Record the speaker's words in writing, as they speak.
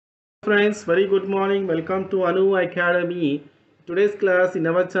Friends, very good morning. Welcome to Anu Academy. Today's class in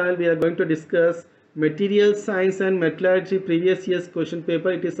our channel we are going to discuss material science and metallurgy previous year's question paper.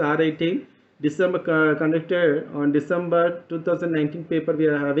 It is R18 December conducted on December 2019 paper we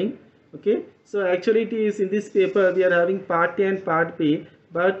are having. Okay, so actually it is in this paper we are having part A and part B,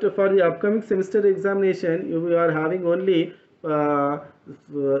 but for the upcoming semester examination we are having only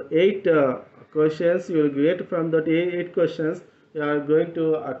 8 questions. You will get from that 8 questions you are going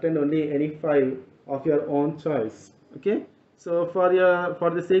to attend only any 5 of your own choice. Okay, so for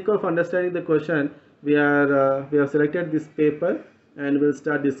the sake of understanding the question we have selected this paper and we'll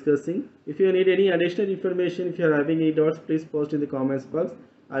start discussing. If you need any additional information, if you are having any doubts, please post in the comments box.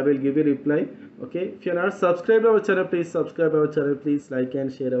 I will give you reply. Okay, if you are not subscribed our channel, please subscribe our channel. Please like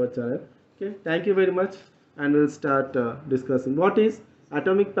and share our channel. Okay, thank you very much, and we'll start discussing what is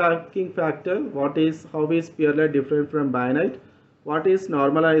atomic packing factor, how is pure lead different from bayanite, what is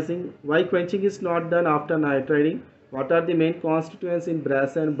normalizing, why quenching is not done after nitriding, what are the main constituents in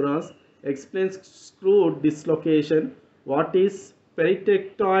brass and bronze, explains screw dislocation, what is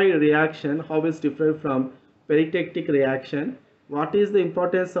peritectoid reaction, how is different from peritectic reaction, what is the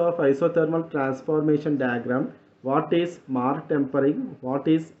importance of isothermal transformation diagram, what is Marr tempering, what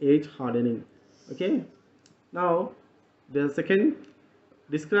is age hardening. Okay, now the second,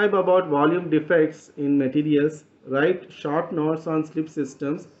 describe about volume defects in materials, write short notes on slip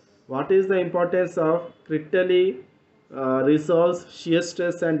systems, what is the importance of critically resolves shear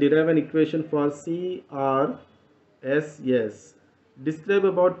stress and derive an equation for CRSS. Describe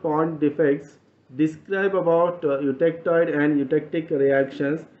about pond defects, describe about eutectoid and eutectic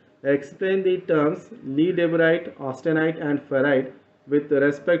reactions, explain the terms lead-eberite, austenite and ferrite with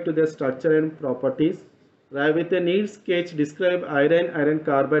respect to their structure and properties. With a neat sketch, describe iron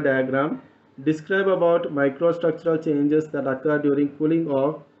carbide diagram, describe about microstructural changes that occur during cooling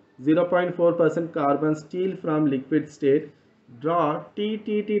of 0.4% carbon steel from liquid state. Draw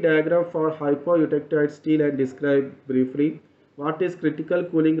TTT diagram for hypoeutectoid steel and describe briefly what is critical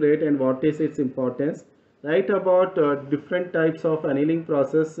cooling rate and what is its importance. Write about different types of annealing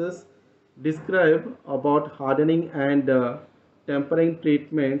processes. Describe about hardening and tempering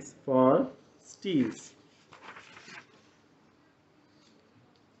treatments for steels.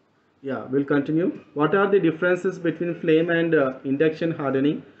 Yeah, we'll continue. What are the differences between flame and induction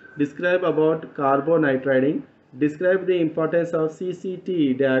hardening? Describe about carbonitriding. Describe the importance of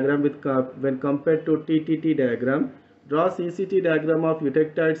CCT diagram when compared to TTT diagram. Draw CCT diagram of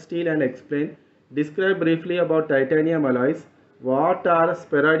eutectoid steel and explain. Describe briefly about titanium alloys. What are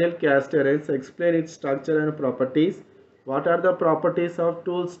spheroidal cast irons? Explain its structure and properties. What are the properties of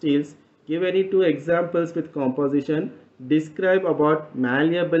tool steels? Give any 2 examples with composition. Describe about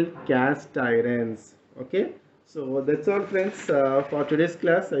malleable cast irons. Okay, so that's all friends for today's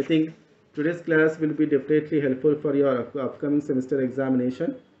class. I think today's class will be definitely helpful for your upcoming semester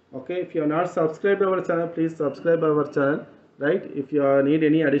examination. Okay, if you are not subscribed our channel, please subscribe our channel. Right, if you need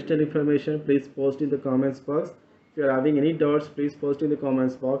any additional information, please post in the comments box. If you are having any doubts, please post in the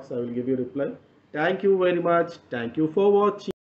comments box. I will give you reply. Thank you very much. Thank you for watching.